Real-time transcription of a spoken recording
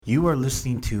You are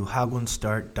listening to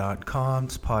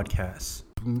Hagwonstart.com's podcast.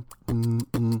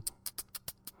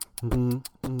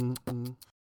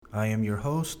 I am your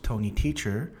host, Tony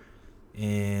Teacher,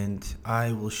 and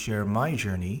I will share my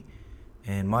journey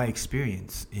and my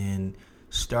experience in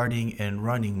starting and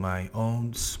running my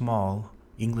own small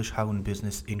English Hagwon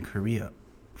business in Korea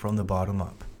from the bottom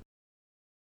up.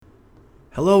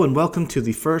 Hello and welcome to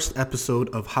the first episode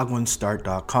of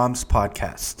Hagwonstart.com's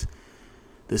podcast.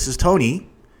 This is Tony.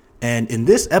 And in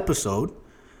this episode,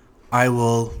 I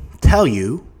will tell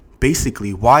you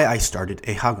basically why I started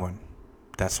a Hagwon.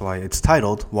 That's why it's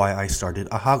titled, Why I Started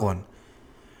a Hagwon.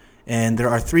 And there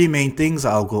are three main things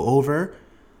I'll go over.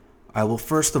 I will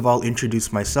first of all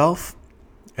introduce myself,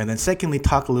 and then secondly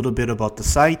talk a little bit about the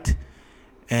site,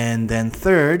 and then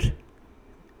third,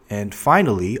 and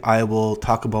finally, I will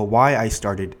talk about why I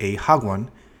started a Hagwon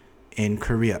in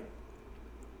Korea.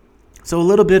 So a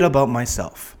little bit about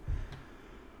myself.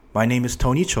 My name is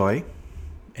Tony Choi,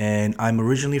 and I'm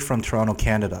originally from Toronto,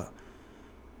 Canada.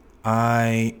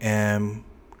 I am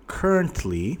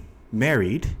currently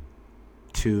married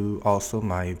to also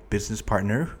my business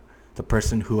partner, the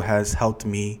person who has helped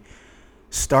me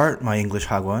start my English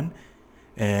Hagwon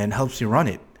and helps me run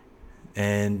it.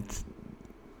 And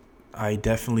I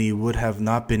definitely would have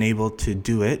not been able to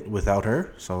do it without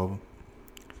her, so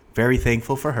very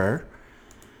thankful for her.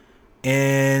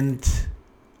 And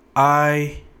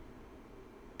I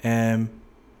am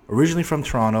originally from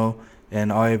Toronto,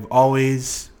 and I've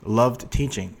always loved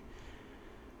teaching.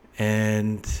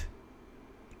 And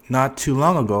not too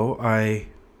long ago, I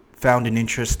found an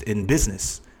interest in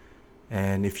business.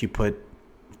 And if you put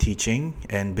teaching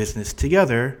and business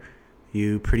together,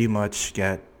 you pretty much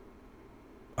get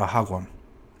a Hagwon,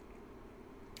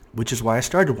 which is why I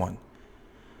started one.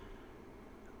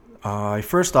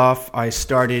 First off, I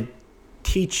started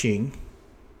teaching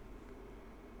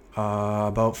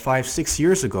about 5-6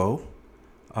 years ago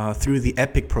through the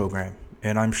EPIC program.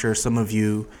 And I'm sure some of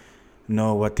you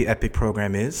know what the EPIC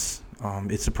program is.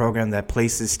 It's a program that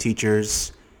places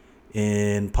teachers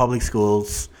in public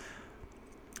schools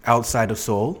outside of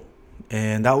Seoul.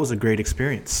 And that was a great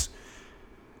experience.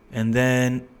 And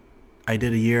then I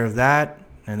did a year of that.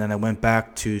 And then I went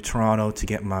back to Toronto to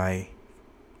get my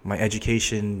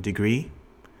education degree,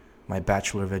 my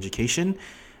Bachelor of Education.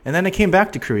 And then I came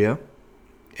back to Korea.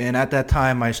 And at that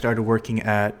time, I started working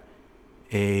at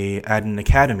an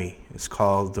academy. It's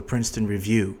called the Princeton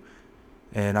Review.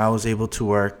 And I was able to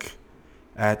work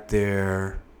at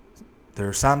their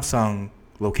Samsung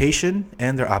location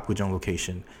and their Apgujeong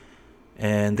location.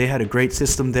 And they had a great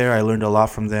system there. I learned a lot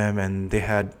from them, and they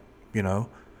had,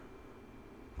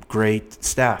 great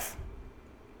staff.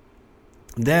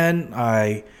 Then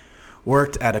I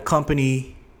worked at a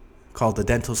company called the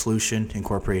Dental Solution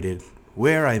Incorporated,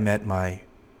 where I met my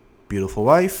beautiful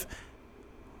wife,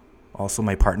 also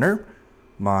my partner,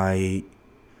 my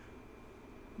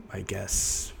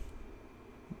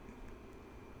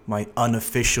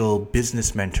unofficial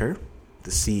business mentor,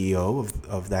 the CEO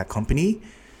of that company.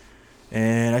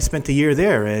 And I spent a year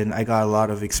there, and I got a lot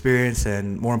of experience,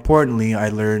 and more importantly, I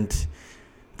learned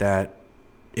that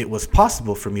it was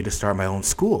possible for me to start my own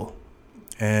school.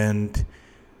 And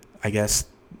I guess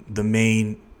the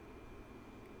main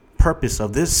purpose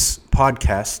of this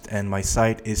podcast and my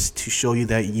site is to show you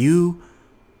that you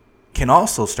can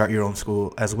also start your own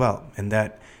school as well, and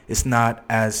that it's not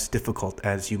as difficult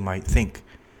as you might think.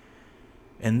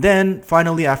 And then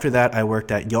finally after that, I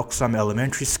worked at Yeoksam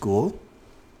Elementary School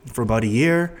for about a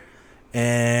year,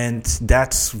 and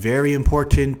that's very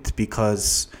important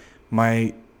because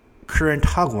my current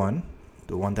Hagwon,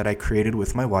 the one that I created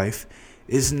with my wife,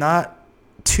 is not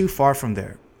too far from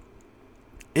there.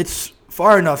 It's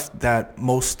far enough that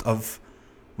most of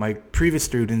my previous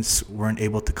students weren't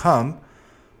able to come,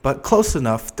 but close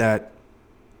enough that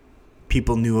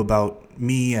people knew about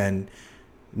me and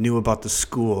knew about the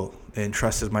school and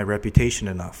trusted my reputation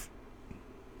enough.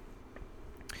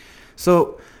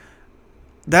 So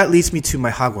that leads me to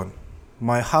my Hagwon.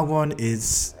 My Hagwon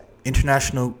is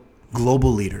International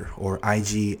Global Leader, or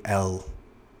IGL,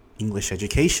 English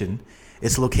Education.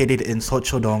 It's located in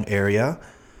Seoul area,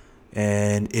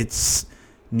 and it's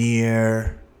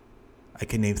near, I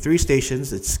can name 3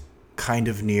 stations. It's kind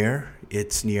of near.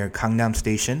 It's near Gangnam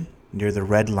Station, near the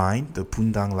Red Line, the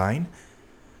Bundang Line.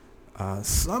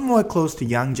 Somewhat close to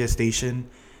Yangjae Station,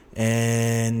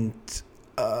 and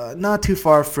not too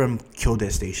far from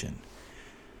Kyode Station.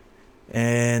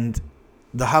 And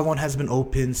the Hagwon has been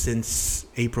open since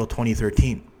April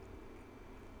 2013.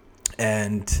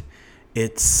 And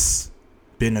it's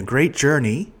been a great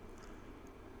journey.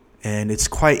 And it's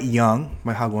quite young,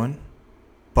 my Hagwon.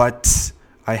 But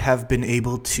I have been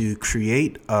able to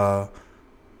create a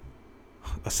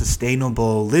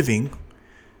sustainable living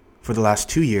for the last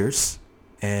 2 years,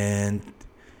 and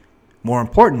more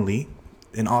importantly,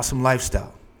 an awesome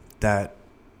lifestyle that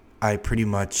I pretty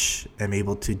much am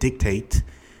able to dictate,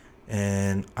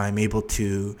 and I'm able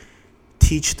to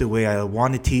teach the way I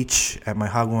want to teach at my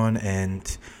Hagwon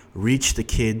and reach the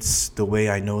kids the way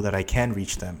I know that I can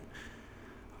reach them.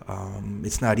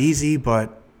 It's not easy,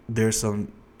 but there's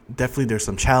some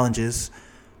challenges,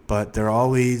 but there's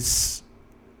always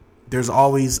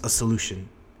a solution,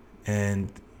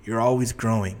 and you're always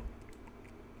growing.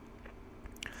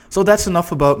 So that's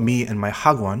enough about me and my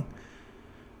Hagwon.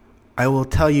 I will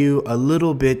tell you a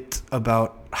little bit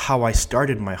about how I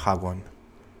started my Hagwon.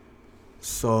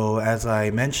 So as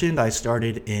I mentioned, I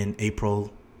started in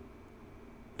April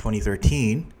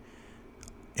 2013,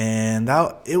 and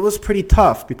it was pretty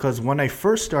tough because when I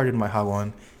first started my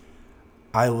Hagwon,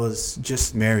 I was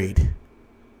just married,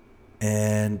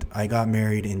 and I got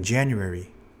married in January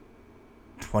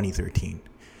 2013.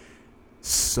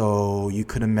 So you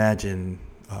could imagine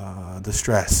the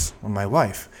stress on my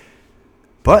wife.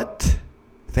 But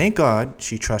thank God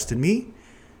she trusted me,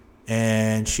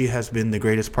 and she has been the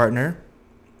greatest partner.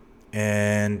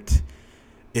 And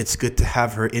it's good to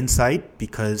have her insight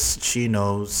because she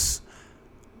knows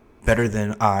better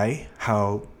than I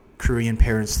how Korean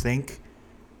parents think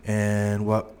and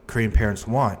what Korean parents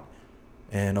want.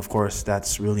 And of course,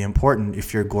 that's really important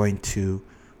if you're going to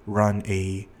run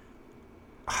a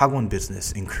Hagwon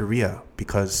business in Korea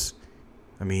because,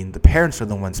 the parents are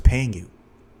the ones paying you.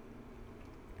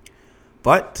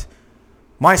 But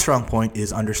my strong point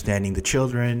is understanding the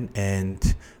children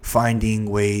and finding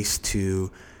ways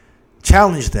to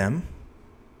challenge them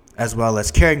as well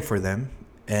as caring for them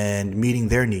and meeting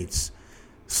their needs.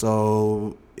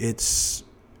 So it's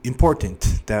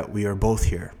important that we are both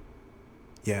here.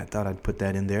 Yeah, I thought I'd put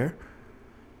that in there.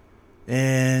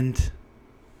 And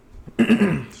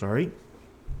sorry.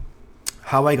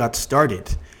 How I got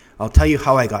started. I'll tell you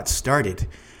how I got started.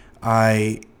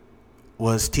 I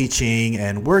was teaching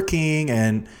and working,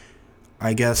 and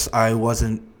I guess I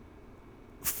wasn't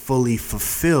fully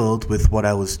fulfilled with what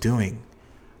I was doing.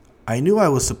 I knew I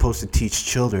was supposed to teach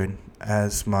children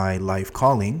as my life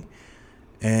calling,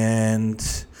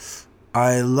 and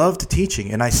I loved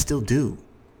teaching, and I still do.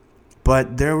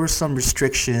 But there were some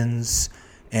restrictions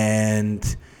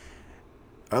and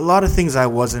a lot of things I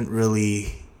wasn't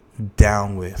really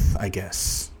down with, I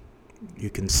guess you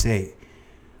can say.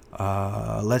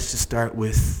 Let's just start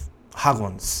with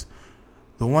Hagwons.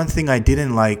 The one thing I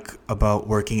didn't like about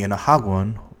working in a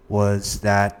Hagwon was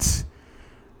that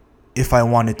if I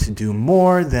wanted to do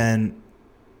more than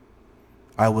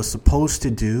I was supposed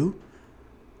to do,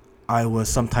 I was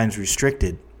sometimes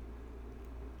restricted.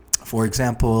 For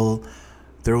example,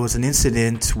 there was an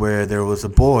incident where there was a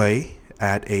boy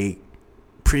at a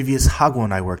previous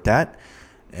Hagwon I worked at,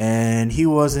 and he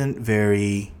wasn't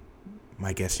very,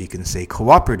 I guess you can say,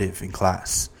 cooperative in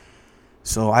class.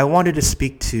 So I wanted to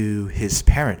speak to his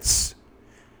parents.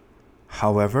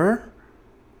 However,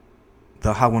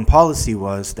 the Hagwon policy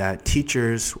was that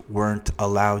teachers weren't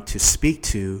allowed to speak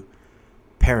to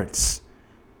parents.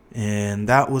 And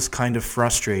that was kind of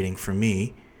frustrating for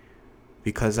me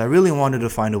because I really wanted to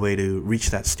find a way to reach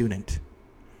that student.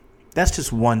 That's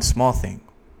just one small thing.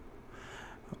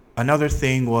 Another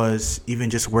thing was even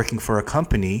just working for a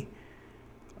company.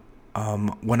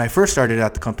 When I first started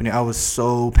at the company, I was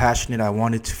so passionate. I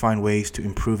wanted to find ways to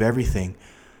improve everything.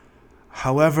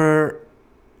 However,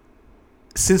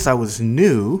 since I was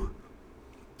new,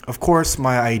 of course,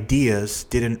 my ideas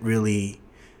didn't really,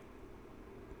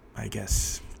 I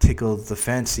guess, tickle the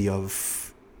fancy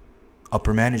of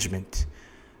upper management.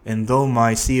 And though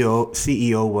my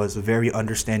CEO was a very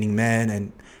understanding man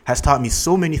and has taught me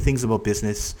so many things about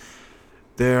business,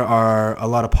 there are a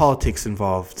lot of politics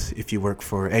involved if you work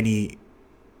for any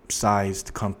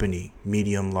sized company,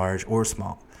 medium, large, or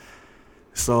small.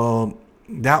 So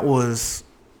that was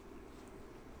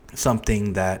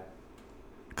something that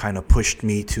kind of pushed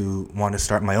me to want to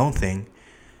start my own thing.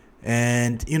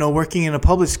 And, working in a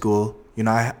public school,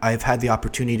 I've had the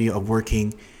opportunity of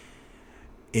working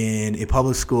in a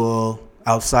public school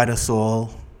outside of Seoul,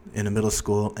 in a middle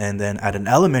school, and then at an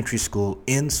elementary school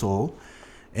in Seoul.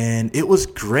 And it was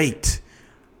great.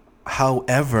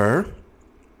 However,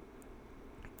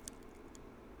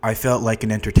 I felt like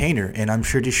an entertainer. And I'm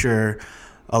pretty sure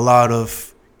a lot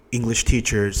of English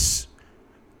teachers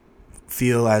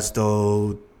feel as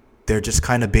though they're just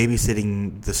kind of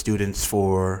babysitting the students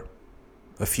for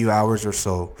a few hours or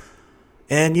so.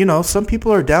 And, some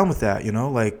people are down with that,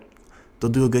 like they'll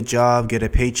do a good job, get a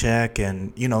paycheck,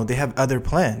 and, they have other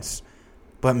plans.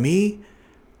 But me,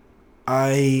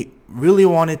 I really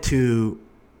wanted to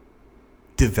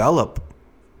develop,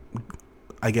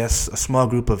 I guess, a small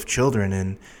group of children.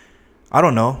 And I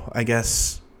don't know, I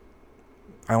guess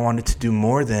I wanted to do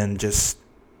more than just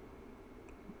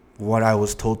what I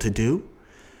was told to do.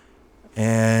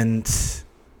 And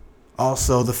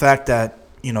also the fact that,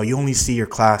 you only see your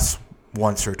class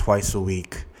once or twice a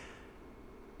week.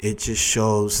 It just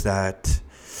shows that,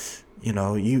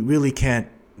 you really can't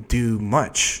do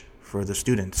much for the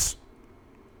students.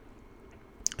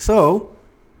 So,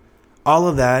 all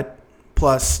of that,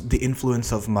 plus the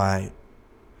influence of my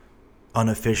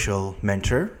unofficial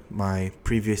mentor, my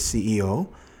previous CEO,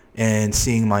 and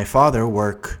seeing my father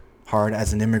work hard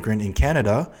as an immigrant in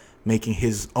Canada, making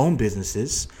his own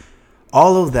businesses,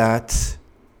 all of that,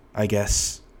 I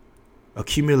guess,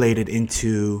 accumulated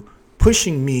into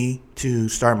pushing me to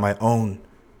start my own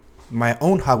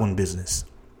Hagwon business.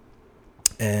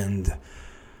 And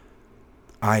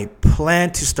I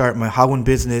plan to start my Hagwon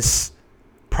business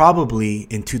probably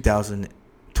in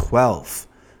 2012,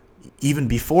 even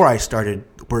before I started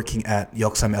working at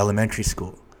Yeoksam Elementary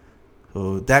School.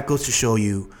 So that goes to show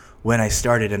you when I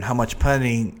started and how much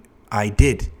planning I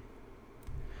did.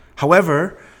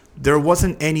 However, there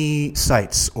wasn't any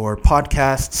sites or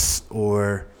podcasts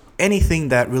or anything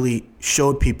that really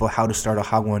showed people how to start a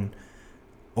Hagwon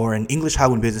or an English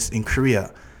Hagwon business in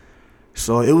Korea.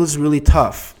 So it was really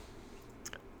tough.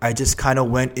 I just kind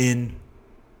of went in,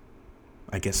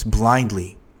 I guess,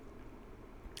 blindly,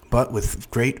 but with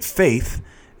great faith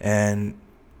and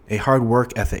a hard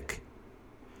work ethic.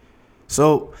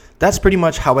 So that's pretty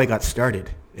much how I got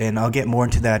started, and I'll get more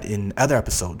into that in other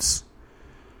episodes.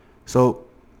 So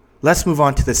let's move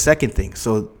on to the second thing.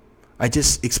 So I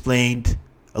just explained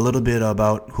a little bit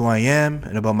about who I am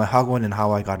and about my Hagwon and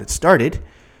how I got it started.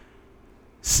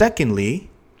 Secondly,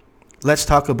 let's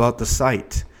talk about the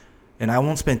site. And I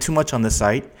won't spend too much on the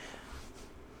site,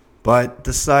 but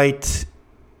the site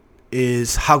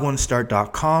is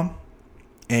Hagwonstart.com,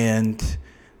 and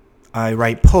I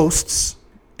write posts,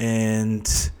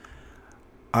 and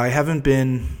I haven't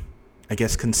been, I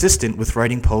guess, consistent with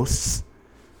writing posts.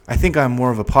 I think I'm more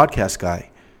of a podcast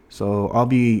guy, so I'll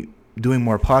be doing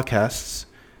more podcasts,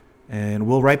 and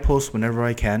we'll write posts whenever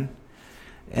I can,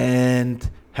 and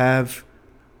have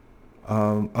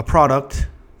a product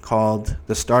called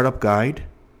the Startup Guide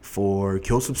for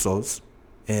Kyosubsos,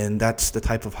 and that's the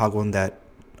type of Hagwon that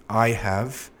I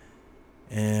have.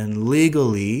 And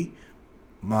legally,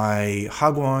 my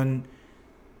Hagwon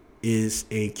is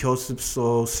a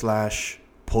Kyosubso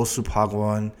 / Posup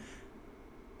Hagwon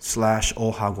 /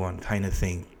 O Hagwon kind of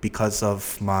thing because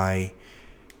of my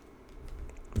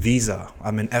visa.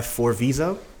 I'm an F4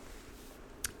 visa,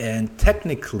 and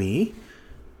technically,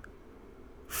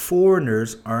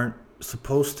 foreigners aren't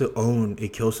supposed to own a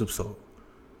Kyosubso,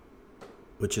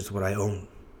 which is what I own.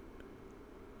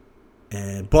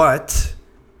 But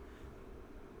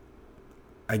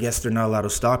I guess they're not allowed to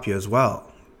stop you as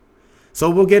well.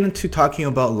 So we'll get into talking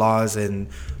about laws, and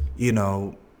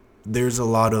there's a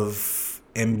lot of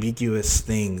ambiguous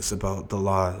things about the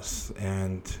laws.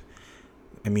 And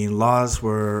I mean,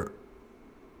 the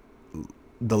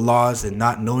laws and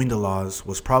not knowing the laws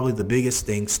was probably the biggest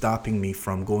thing stopping me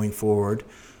from going forward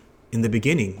in the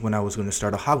beginning when I was going to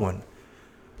start a Hagwon.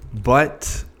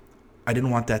 But I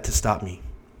didn't want that to stop me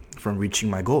from reaching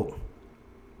my goal.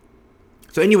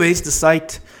 So anyways, the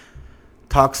site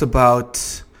talks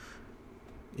about,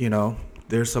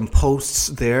 there's some posts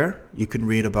there. You can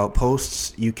read about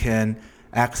posts. You can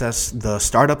access the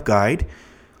startup guide.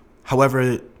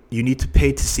 However, you need to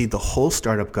pay to see the whole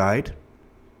startup guide.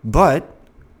 But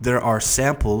there are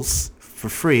samples for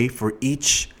free for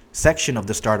each section of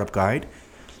the startup guide.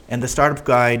 And the startup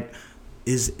guide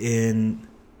is in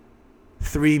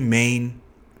 3 main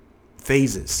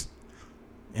phases.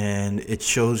 And it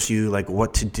shows you like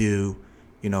what to do,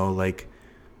 like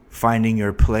finding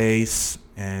your place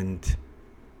and,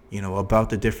 about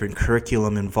the different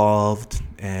curriculum involved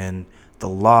and the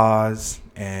laws,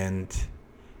 and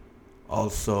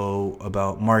also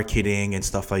about marketing and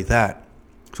stuff like that.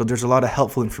 So there's a lot of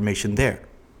helpful information there.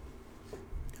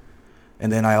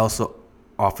 And then I also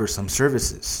offer some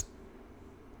services.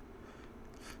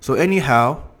 So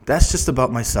anyhow, that's just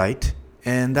about my site.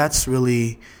 And that's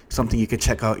really something you can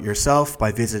check out yourself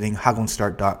by visiting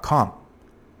Hagwonstart.com.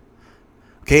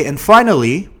 Okay, and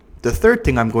finally, the third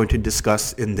thing I'm going to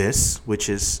discuss in this, which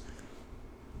is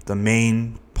the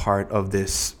main part of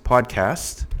this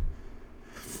podcast,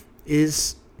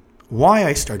 is why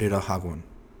I started a Hagwon.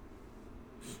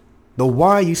 The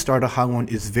why you start a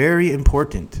Hagwon is very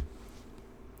important.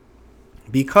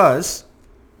 Because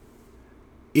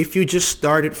if you just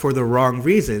start it for the wrong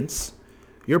reasons,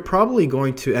 you're probably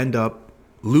going to end up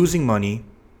losing money,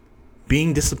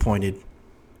 being disappointed,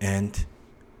 and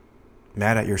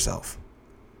mad at yourself.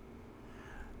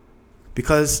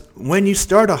 Because when you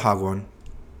start a hagwon,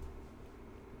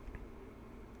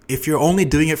 if you're only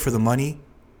doing it for the money,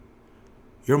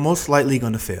 you're most likely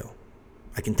going to fail.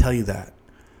 I can tell you that.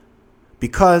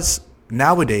 Because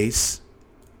nowadays,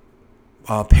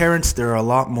 parents, they're a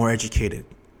lot more educated.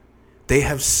 They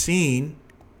have seen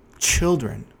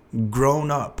children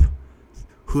grown up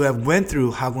who have went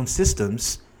through hagwon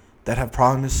systems that have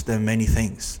promised them many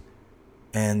things,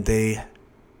 and they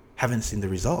haven't seen the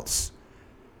results.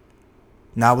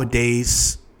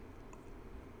 Nowadays,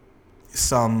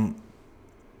 some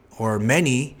or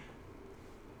many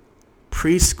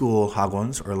preschool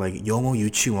hagwons, or like 영어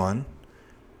유치원,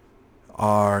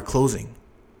 are closing,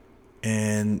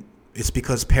 and it's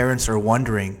because parents are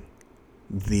wondering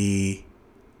the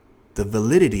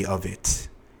validity of it.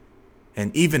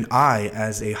 And even I,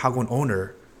 as a Hagwon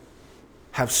owner,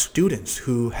 have students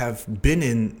who have been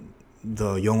in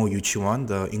the 영어 유치원,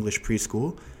 the English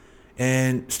preschool,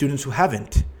 and students who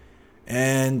haven't.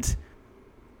 And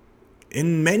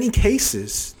in many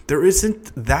cases, there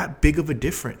isn't that big of a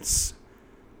difference.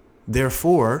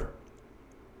 Therefore,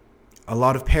 a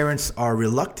lot of parents are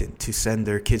reluctant to send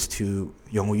their kids to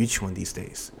영어 유치원 these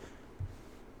days.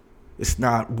 It's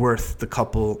not worth the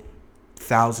couple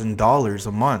 $1,000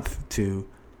 a month to,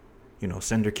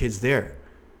 send their kids there.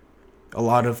 A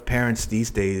lot of parents these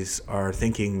days are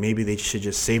thinking maybe they should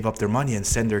just save up their money and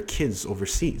send their kids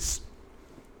overseas.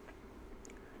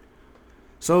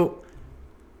 So,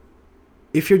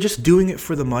 if you're just doing it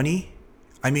for the money,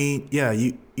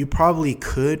 you probably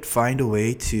could find a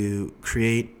way to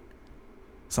create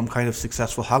some kind of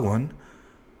successful hagwon,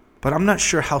 but I'm not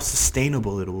sure how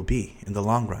sustainable it will be in the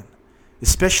long run,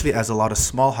 especially as a lot of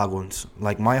small hagwons,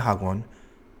 like my hagwon,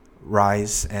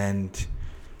 rise. And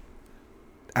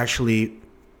actually,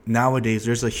 nowadays,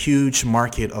 there's a huge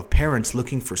market of parents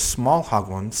looking for small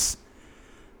hagwons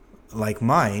like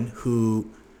mine who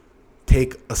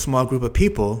take a small group of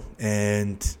people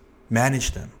and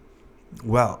manage them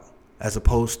well, as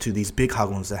opposed to these big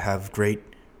hagwons that have great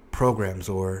programs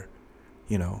or,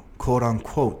 quote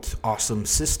unquote, awesome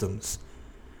systems.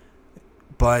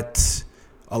 But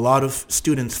a lot of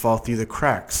students fall through the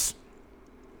cracks.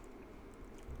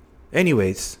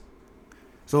 Anyways,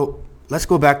 so let's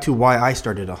go back to why I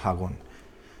started a hagwon.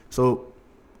 So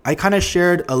I kind of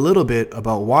shared a little bit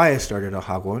about why I started a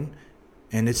hagwon,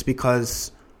 and it's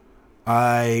because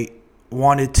I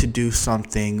wanted to do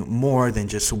something more than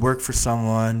just work for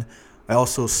someone. I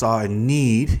also saw a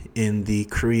need in the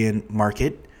Korean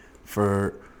market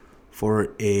for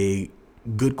a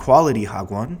good quality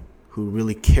hagwon who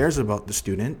really cares about the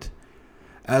student,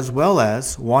 as well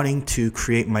as wanting to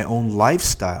create my own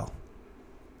lifestyle.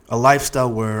 A lifestyle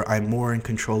where I'm more in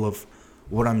control of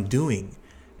what I'm doing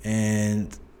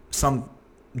and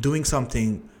doing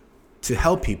something to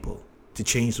help people, to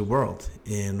change the world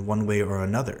in one way or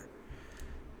another.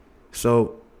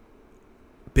 So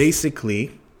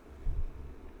basically,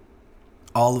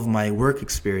 all of my work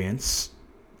experience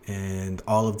and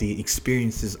all of the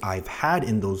experiences I've had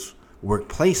in those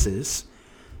workplaces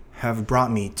have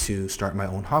brought me to start my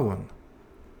own hagwon.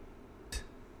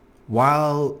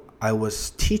 While I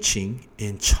was teaching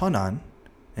in Cheonan,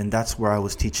 and that's where I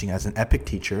was teaching as an epic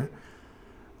teacher,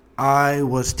 I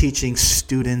was teaching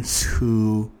students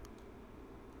who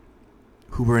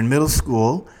were in middle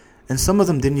school, and some of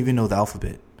them didn't even know the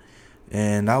alphabet.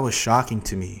 And that was shocking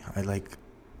to me.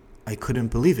 I couldn't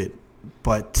believe it.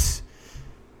 But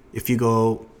if you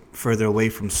go further away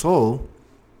from Seoul,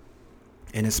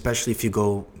 and especially if you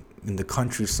go in the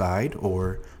countryside,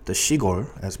 or the 시골,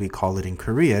 as we call it in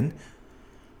Korean,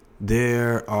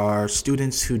 there are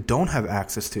students who don't have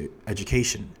access to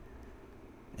education.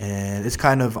 And it's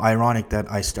kind of ironic that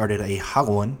I started a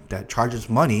hagwon that charges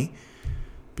money,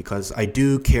 because I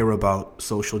do care about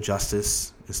social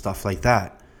justice and stuff like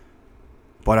that.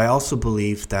 But I also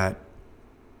believe that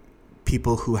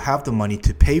people who have the money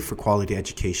to pay for quality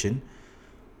education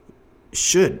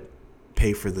should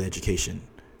pay for the education.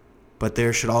 But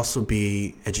there should also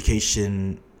be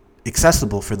education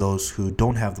accessible for those who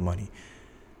don't have the money.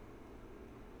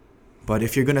 But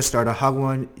if you're going to start a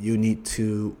hagwon, you need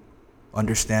to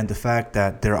understand the fact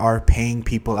that there are paying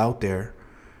people out there,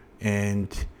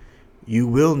 and you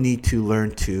will need to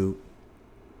learn to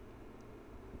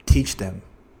teach them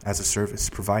as a service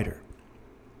provider.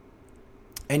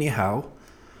 Anyhow,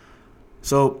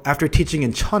 so after teaching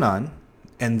in Cheonan,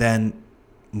 and then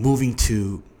moving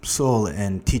to Seoul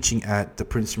and teaching at the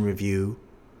Princeton Review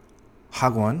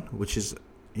Hagwon, which is,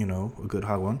 a good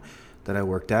Hagwon that I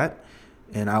worked at.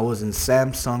 And I was in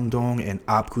Samsung-dong and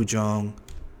Apgujeong.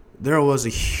 There was a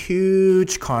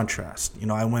huge contrast.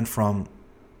 I went from,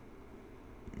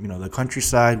 the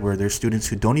countryside where there's students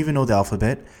who don't even know the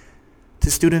alphabet to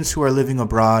students who are living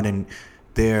abroad and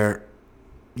their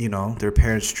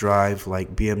parents drive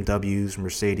like BMWs,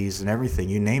 Mercedes, and everything,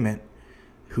 you name it,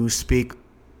 who speak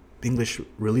English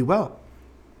really well.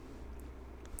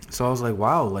 So I was like,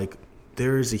 wow, like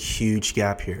there is a huge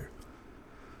gap here.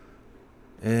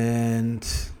 And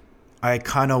I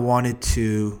kind of wanted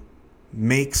to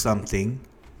make something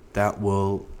that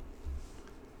will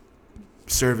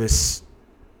service,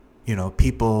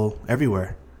 people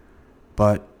everywhere.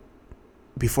 But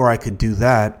before I could do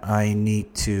that, I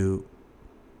need to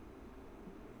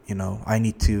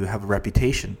have a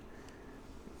reputation.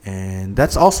 And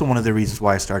that's also one of the reasons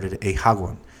why I started a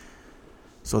Hagwon,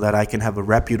 so that I can have a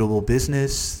reputable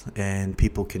business and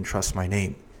people can trust my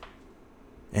name.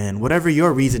 And whatever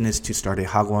your reason is to start a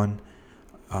Hagwon,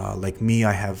 like me,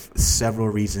 I have several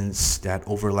reasons that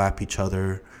overlap each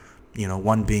other.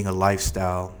 One being a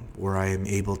lifestyle where I am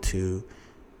able to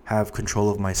have control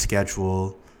of my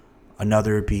schedule.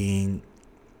 Another being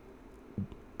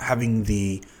having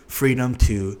the freedom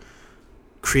to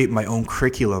create my own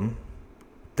curriculum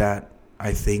that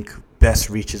I think best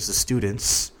reaches the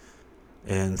students.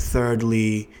 And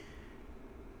thirdly,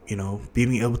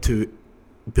 being able to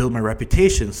build my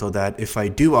reputation so that if I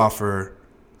do offer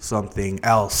something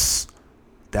else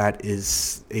that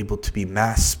is able to be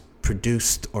mass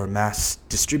produced or mass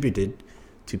distributed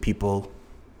to people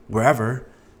wherever,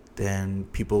 then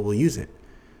people will use it.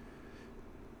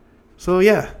 So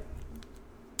yeah,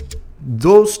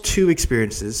 those two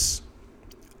experiences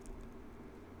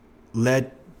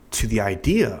led to the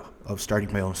idea of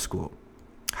starting my own school.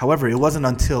 However, it wasn't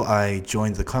until I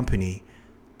joined the company,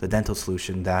 the Dental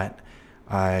Solution, that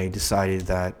I decided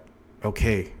that,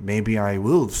 okay, maybe I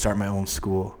will start my own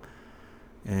school.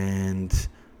 And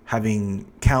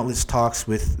having countless talks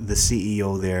with the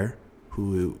CEO there,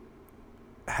 who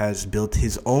has built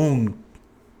his own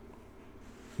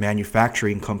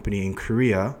manufacturing company in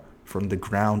Korea from the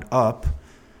ground up,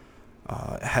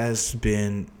 has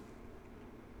been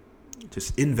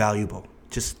just invaluable.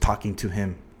 Just talking to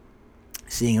him,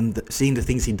 seeing the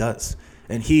things he does.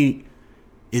 And he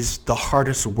is the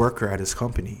hardest worker at his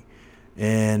company.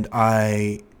 And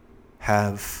I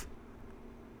have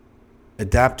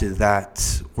adapted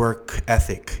that work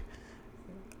ethic.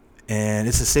 And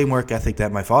it's the same work ethic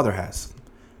that my father has,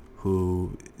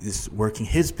 who is working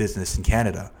his business in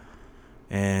Canada.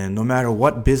 And no matter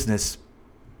what business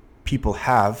people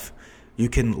have, you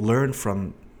can learn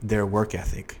from their work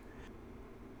ethic.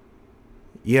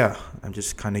 Yeah, I'm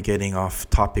just kind of getting off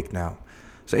topic now.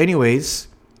 So anyways,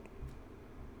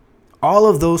 all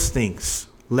of those things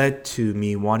led to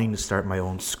me wanting to start my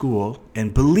own school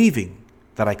and believing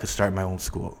that I could start my own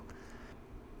school,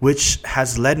 which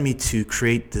has led me to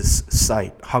create this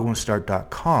site,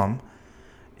 Hagwonstart.com.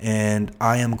 And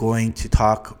I am going to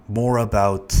talk more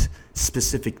about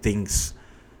specific things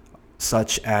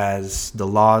such as the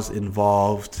laws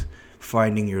involved,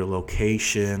 finding your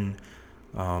location,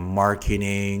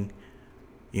 marketing,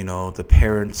 the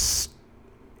parents'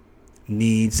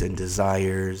 needs and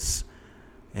desires,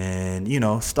 and,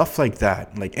 stuff like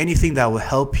that. Like anything that will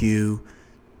help you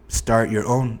start your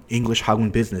own English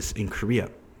Hagwon business in Korea.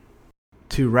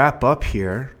 To wrap up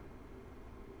here,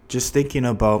 just thinking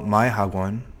about my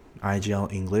Hagwon,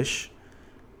 IGL English.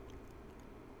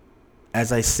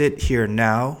 As I sit here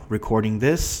now recording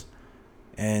this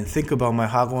and think about my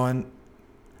Hagwon,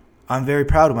 I'm very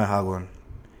proud of my Hagwon.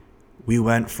 We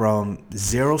went from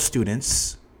 0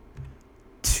 students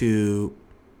to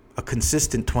a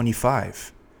consistent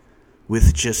 25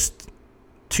 with just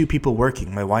 2 people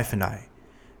working, my wife and I.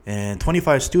 And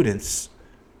 25 students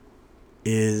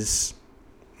is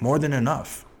more than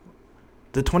enough.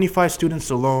 The 25 students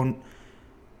alone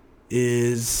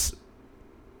is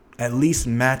at least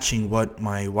matching what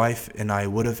my wife and I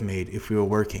would have made if we were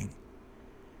working.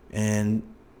 And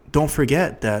don't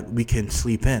forget that we can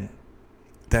sleep in,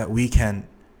 that we can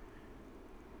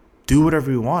do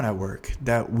whatever we want at work,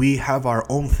 that we have our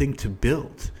own thing to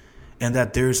build, and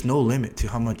that there's no limit to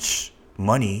how much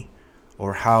money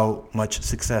or how much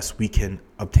success we can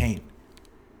obtain.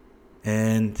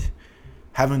 And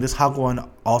having this Hagwon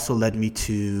also led me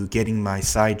to getting my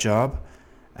side job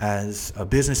as a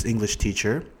business English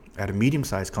teacher at a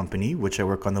medium-sized company, which I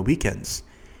work on the weekends.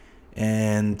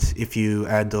 And if you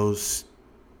add those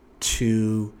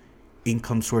 2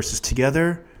 income sources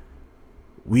together,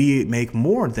 we make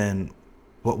more than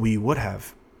what we would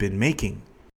have been making.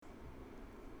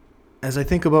 As I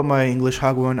think about my English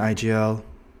Hagwon IGL,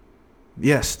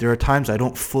 yes, there are times I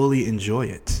don't fully enjoy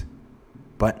it.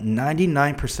 But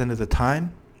 99% of the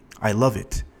time, I love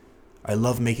it. I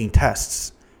love making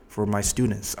tests for my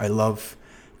students. I love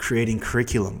creating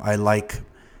curriculum. I like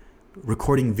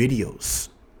recording videos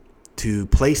to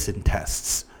place in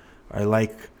tests. I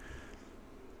like,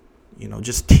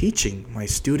 just teaching my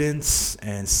students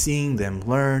and seeing them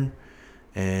learn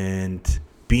and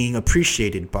being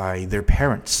appreciated by their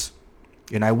parents.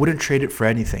 And I wouldn't trade it for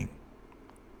anything.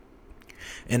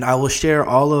 And I will share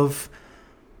all of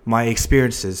my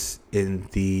experiences in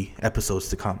the episodes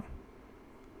to come.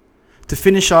 To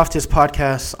finish off this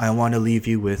podcast, I want to leave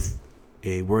you with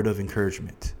a word of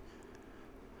encouragement.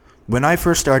 When I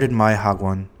first started my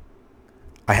Hagwon,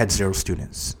 I had 0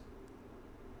 students.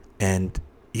 And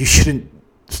you shouldn't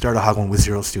start a Hagwon with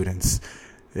 0 students.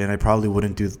 And I probably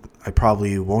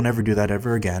won't ever do that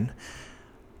ever again.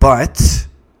 But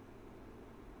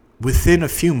within a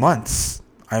few months,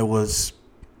 I was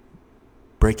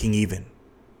breaking even.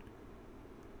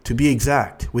 To be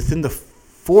exact, within the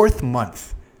 4th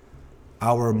month,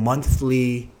 our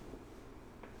monthly,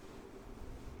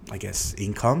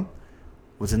 income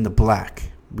was in the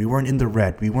black. We weren't in the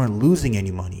red. We weren't losing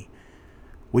any money,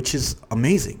 which is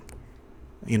amazing.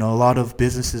 A lot of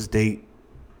businesses, they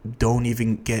don't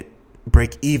even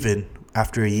break even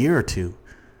after a year or two.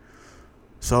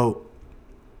 So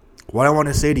what I want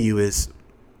to say to you is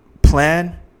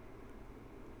plan,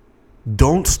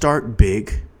 don't start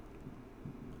big,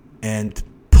 and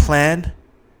plan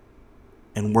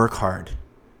and work hard.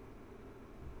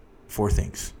 4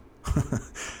 things.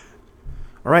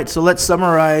 All right, so let's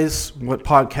summarize what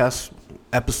podcast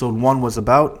episode 1 was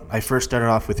about. I first started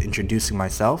off with introducing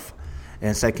myself.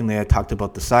 And secondly, I talked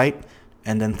about the site.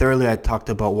 And then thirdly, I talked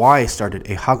about why I started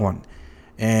a Hagwon.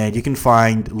 And you can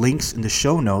find links in the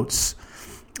show notes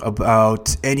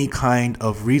about any kind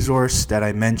of resource that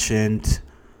I mentioned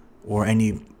or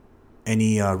any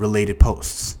related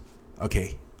posts.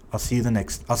 Okay, I'll see you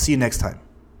next time.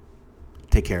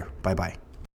 Take care. Bye-bye.